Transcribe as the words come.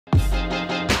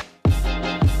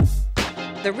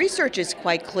The research is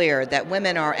quite clear that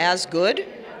women are as good,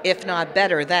 if not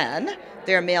better than,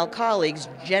 their male colleagues,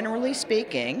 generally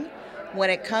speaking,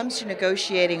 when it comes to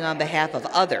negotiating on behalf of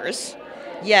others.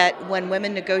 Yet, when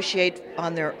women negotiate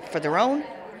for their own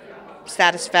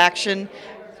satisfaction,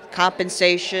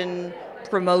 compensation,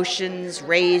 promotions,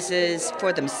 raises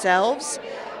for themselves,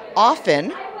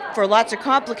 often, for lots of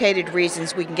complicated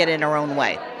reasons, we can get in our own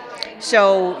way.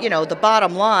 So, the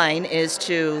bottom line is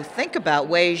to think about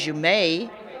ways you may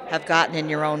have gotten in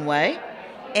your own way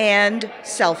and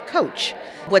self-coach.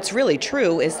 What's really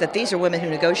true is that these are women who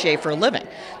negotiate for a living.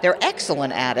 They're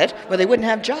excellent at it, or they wouldn't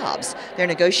have jobs. They're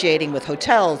negotiating with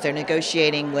hotels, they're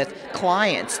negotiating with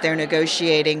clients, they're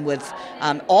negotiating with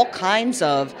all kinds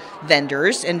of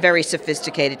vendors in very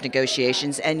sophisticated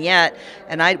negotiations. And yet,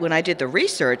 when I did the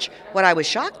research, what I was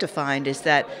shocked to find is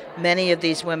that many of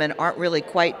these women aren't really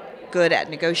quite good at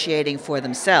negotiating for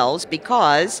themselves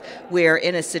because we're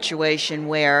in a situation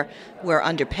where we're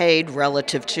underpaid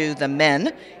relative to the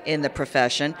men in the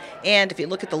profession. And if you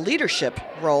look at the leadership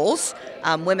roles,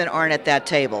 women aren't at that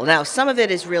table. Now, some of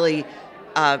it is really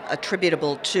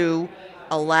attributable to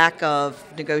a lack of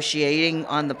negotiating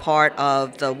on the part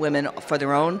of the women for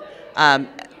their own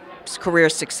career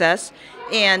success.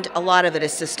 And a lot of it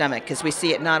is systemic because we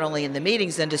see it not only in the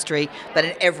meetings industry, but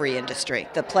in every industry.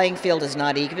 The playing field is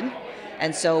not even,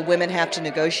 and so women have to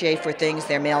negotiate for things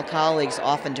their male colleagues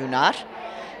often do not.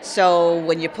 So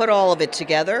when you put all of it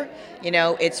together,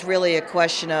 it's really a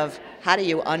question of how do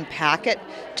you unpack it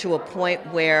to a point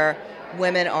where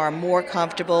women are more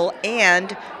comfortable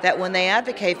and that when they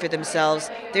advocate for themselves,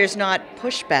 there's not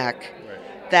pushback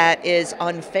that is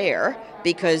unfair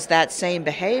because that same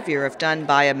behavior, if done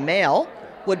by a male,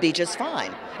 would be just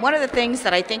fine. One of the things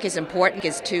that I think is important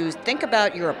is to think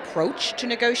about your approach to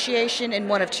negotiation in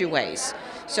one of two ways.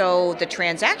 So the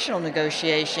transactional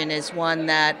negotiation is one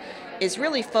that is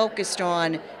really focused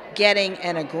on getting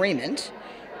an agreement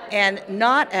and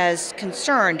not as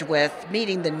concerned with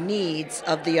meeting the needs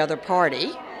of the other party.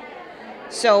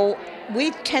 So we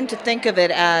tend to think of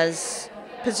it as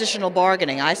positional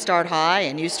bargaining. I start high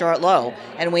and you start low,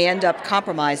 and we end up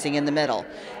compromising in the middle.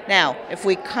 Now, if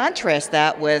we contrast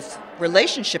that with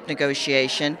relationship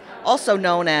negotiation, also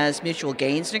known as mutual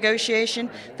gains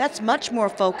negotiation, that's much more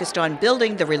focused on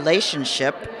building the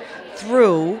relationship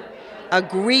through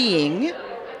agreeing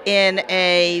in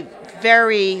a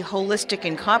very holistic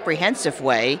and comprehensive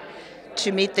way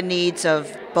to meet the needs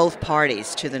of both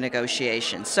parties to the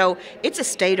negotiation. So it's a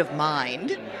state of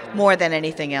mind more than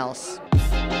anything else.